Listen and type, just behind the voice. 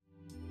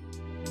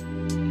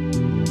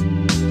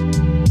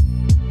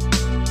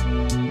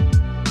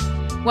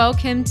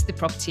Welcome to the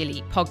Property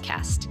Elite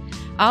podcast.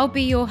 I'll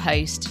be your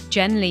host,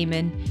 Jen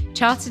Lehman,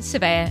 Chartered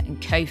Surveyor and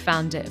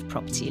co-founder of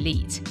Property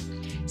Elite.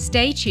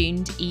 Stay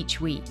tuned each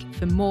week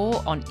for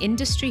more on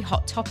industry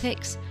hot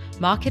topics,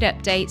 market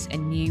updates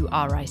and new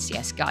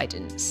RICS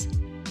guidance.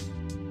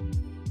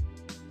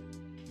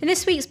 In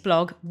this week's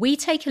blog, we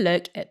take a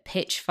look at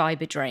pitch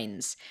fibre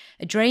drains,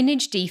 a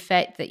drainage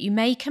defect that you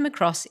may come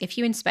across if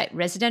you inspect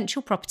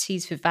residential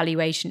properties for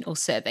valuation or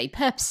survey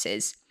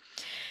purposes.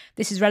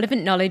 This is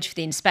relevant knowledge for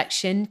the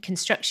inspection,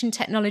 construction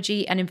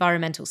technology and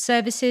environmental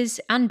services,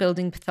 and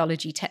building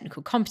pathology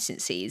technical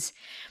competencies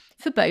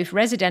for both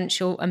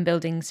residential and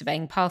building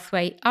surveying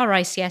pathway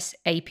RICS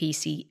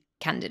APC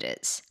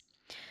candidates.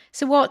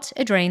 So what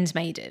are drains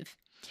made of?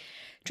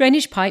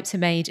 Drainage pipes are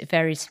made of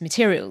various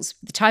materials,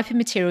 the type of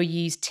material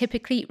used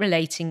typically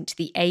relating to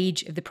the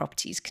age of the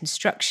property's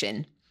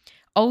construction.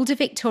 Older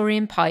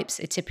Victorian pipes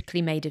are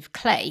typically made of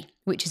clay,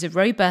 which is a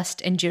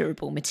robust and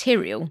durable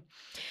material.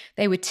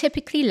 They were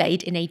typically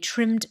laid in a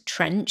trimmed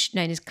trench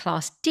known as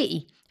Class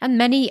D, and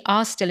many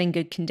are still in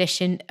good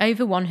condition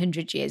over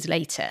 100 years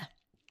later.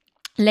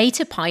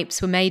 Later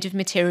pipes were made of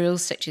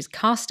materials such as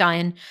cast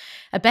iron,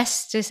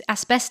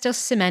 asbestos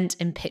cement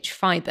and pitch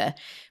fibre,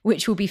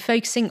 which we'll be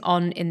focusing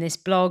on in this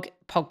blog,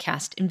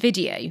 podcast and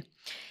video.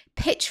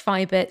 Pitch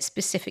fibre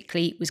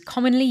specifically was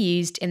commonly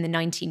used in the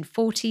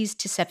 1940s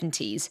to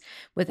 70s,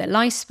 with a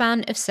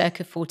lifespan of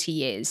circa 40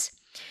 years,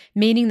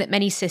 meaning that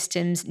many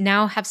systems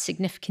now have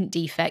significant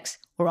defects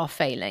or are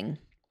failing.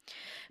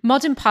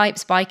 Modern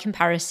pipes, by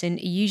comparison,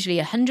 are usually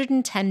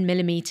 110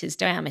 millimetres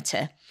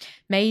diameter,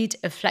 made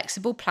of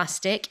flexible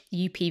plastic,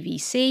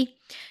 UPVC,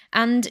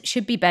 and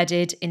should be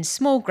bedded in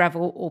small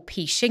gravel or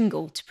pea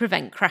shingle to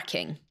prevent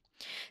cracking.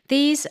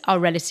 These are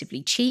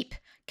relatively cheap,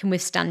 can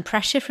withstand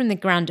pressure from the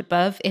ground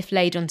above if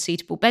laid on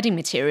suitable bedding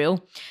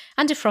material,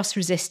 and are frost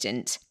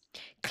resistant.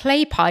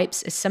 Clay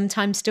pipes are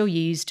sometimes still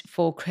used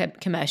for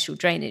commercial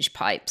drainage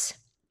pipes.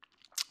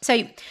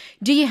 So,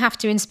 do you have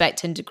to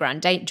inspect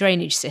underground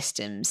drainage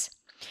systems?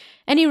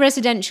 Any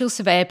residential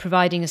surveyor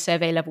providing a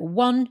survey level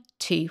 1,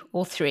 2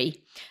 or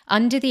 3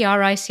 under the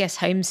RICS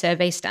Home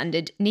Survey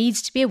Standard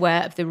needs to be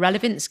aware of the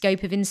relevant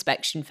scope of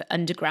inspection for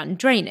underground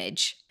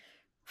drainage.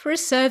 For a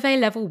survey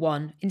level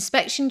 1,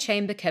 inspection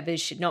chamber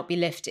covers should not be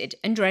lifted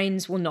and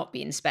drains will not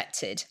be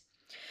inspected.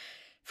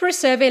 For a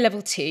survey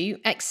level 2,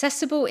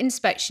 accessible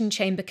inspection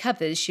chamber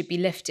covers should be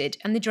lifted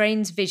and the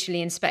drains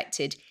visually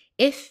inspected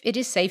if it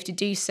is safe to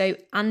do so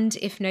and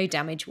if no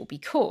damage will be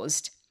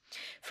caused.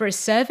 For a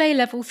survey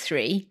level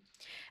 3,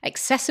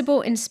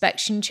 accessible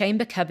inspection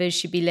chamber covers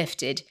should be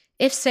lifted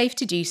if safe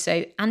to do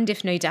so and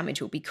if no damage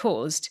will be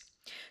caused.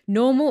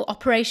 Normal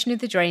operation of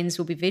the drains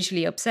will be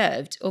visually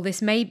observed, although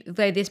this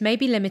may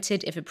be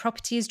limited if a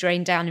property is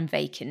drained down and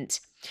vacant.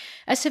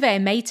 A surveyor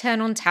may turn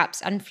on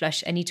taps and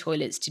flush any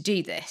toilets to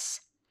do this.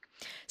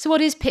 So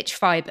what is pitch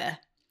fibre?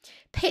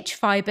 Pitch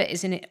fibre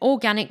is an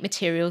organic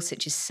material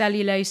such as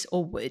cellulose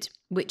or wood,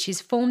 which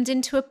is formed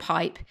into a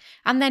pipe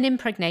and then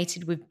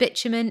impregnated with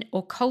bitumen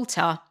or coal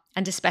tar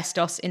and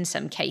asbestos in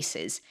some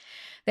cases.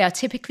 They are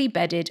typically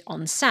bedded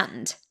on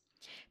sand.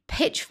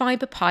 Pitch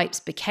fibre pipes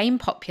became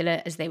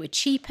popular as they were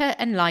cheaper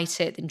and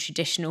lighter than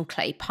traditional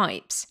clay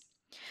pipes.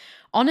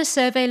 On a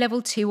survey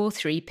level 2 or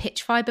 3,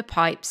 pitch fibre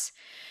pipes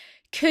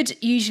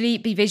could usually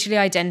be visually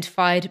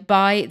identified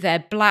by their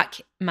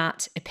black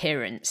matte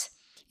appearance.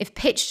 If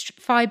pitch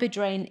fibre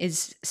drain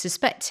is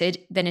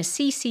suspected, then a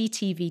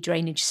CCTV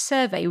drainage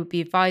survey would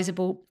be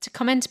advisable to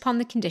comment upon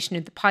the condition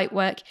of the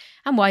pipework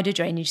and wider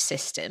drainage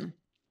system.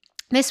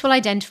 This will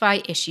identify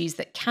issues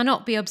that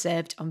cannot be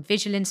observed on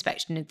visual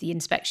inspection of the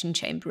inspection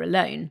chamber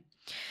alone.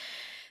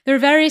 There are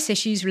various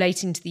issues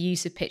relating to the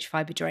use of pitch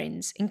fibre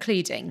drains,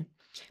 including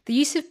the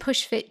use of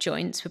push-fit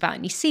joints without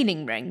any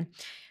sealing ring,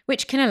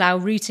 which can allow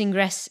root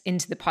ingress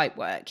into the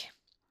pipework.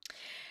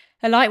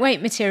 A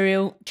lightweight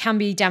material can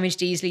be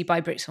damaged easily by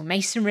bricks or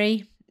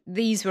masonry.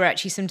 These were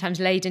actually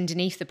sometimes laid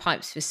underneath the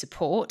pipes for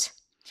support.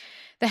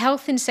 The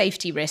health and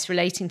safety risks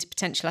relating to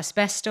potential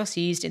asbestos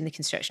used in the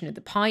construction of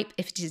the pipe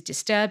if it is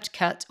disturbed,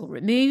 cut or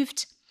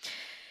removed.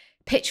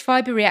 Pitch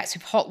fibre reacts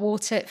with hot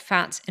water,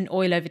 fat and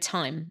oil over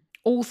time,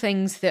 all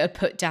things that are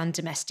put down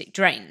domestic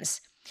drains.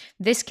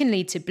 This can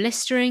lead to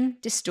blistering,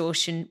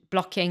 distortion,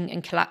 blocking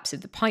and collapse of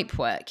the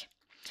pipework.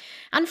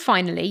 And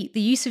finally,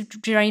 the use of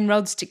drain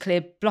rods to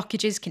clear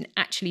blockages can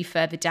actually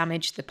further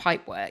damage the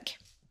pipework.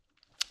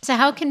 So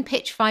how can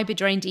pitch fibre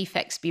drain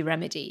defects be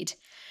remedied?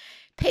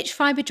 Pitch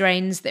fibre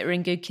drains that are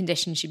in good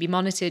condition should be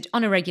monitored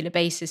on a regular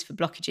basis for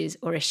blockages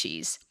or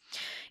issues.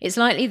 It's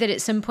likely that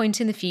at some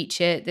point in the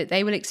future that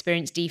they will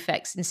experience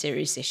defects and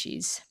serious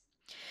issues.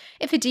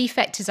 If a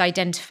defect is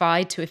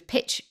identified to a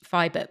pitch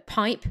fibre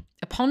pipe,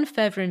 upon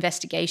further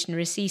investigation or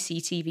a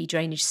CCTV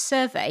drainage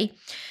survey,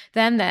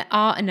 then there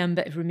are a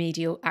number of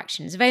remedial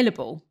actions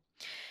available.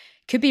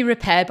 Could be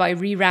repaired by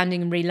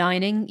re-rounding and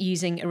relining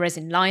using a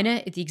resin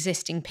liner of the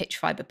existing pitch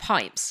fibre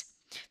pipes.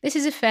 This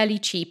is a fairly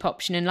cheap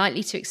option and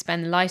likely to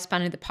extend the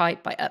lifespan of the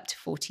pipe by up to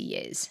 40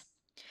 years.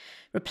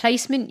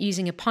 Replacement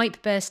using a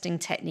pipe bursting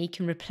technique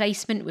and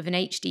replacement with an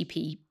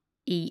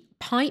HDPE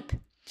pipe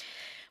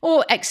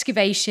Or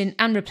excavation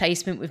and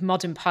replacement with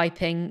modern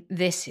piping.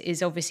 This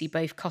is obviously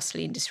both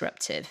costly and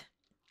disruptive.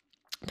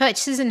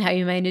 Purchasers and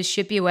homeowners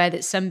should be aware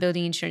that some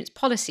building insurance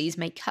policies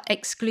may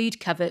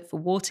exclude cover for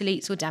water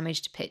leaks or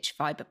damage to pitch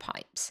fibre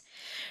pipes.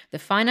 The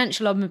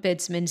Financial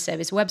Ombudsman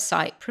Service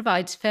website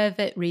provides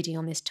further reading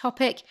on this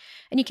topic,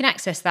 and you can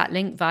access that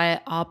link via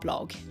our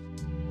blog.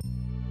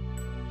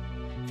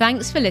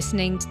 Thanks for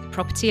listening to the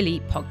Property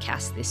Elite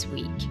podcast this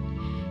week.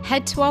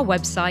 Head to our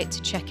website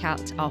to check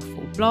out our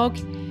full blog,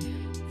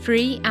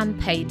 free and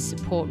paid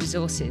support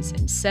resources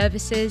and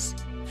services,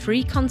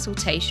 free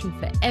consultation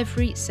for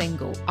every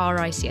single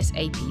RICS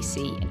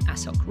APC and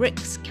ASOC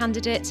RICS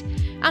candidate,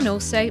 and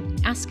also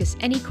ask us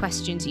any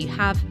questions you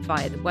have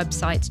via the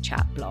website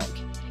chat blog.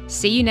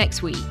 See you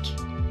next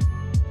week.